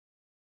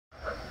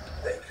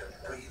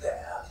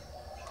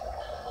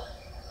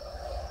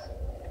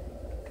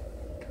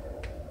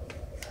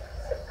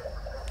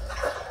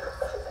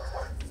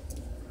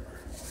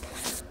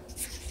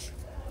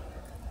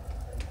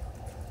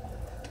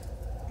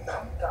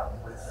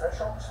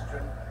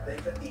children, they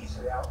can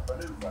easily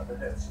outmaneuver the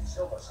nosy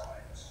silver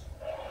sides.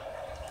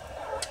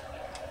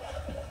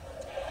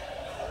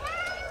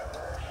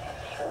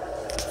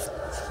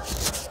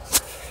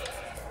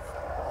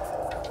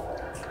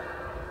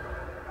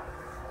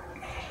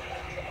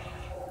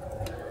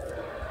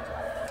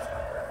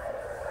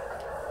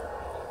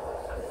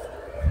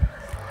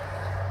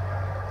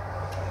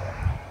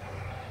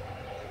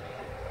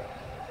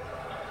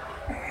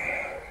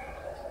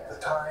 The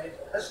tide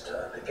has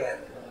turned again.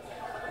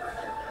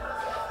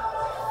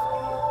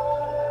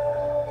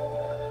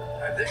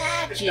 And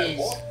this is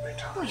no ordinary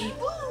tide.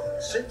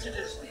 Since it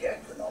is the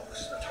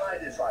equinox, the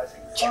tide is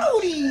rising fast.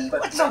 Jody!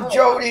 But What's up, now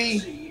Jody? I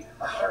see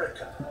a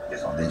hurricane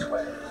is on its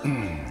way,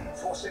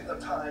 forcing the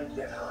tide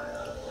yet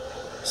higher.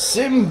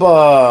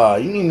 Simba!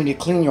 You need me to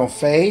clean your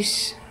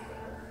face?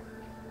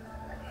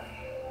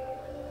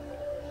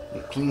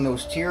 You clean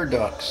those tear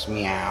ducts,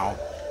 meow.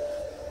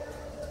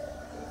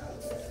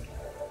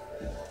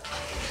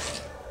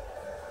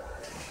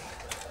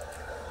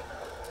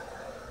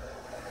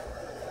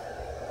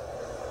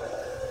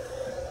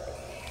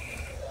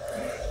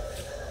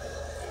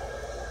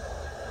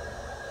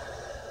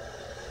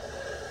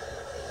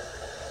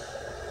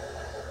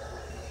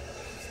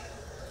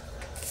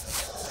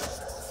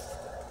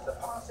 The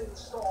passing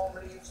storm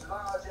leaves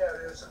large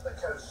areas of the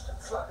coast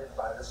flooded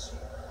by the sea.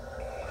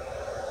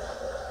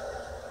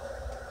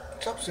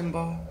 What's up,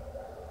 Simba?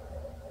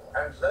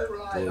 And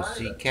low-lying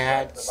Pussycat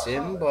islands like the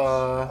Simba.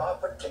 Bahamas are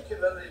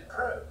particularly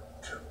prone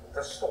to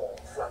the storm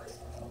flooding.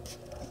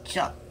 What's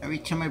up? Every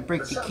time I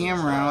break the sun's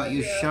camera out,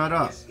 you area shut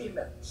up. is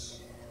immense.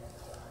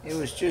 It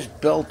was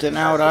just belting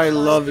out I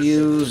love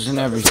yous and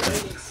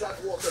everything.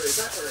 Floodwater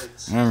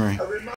evaporates. Alright. A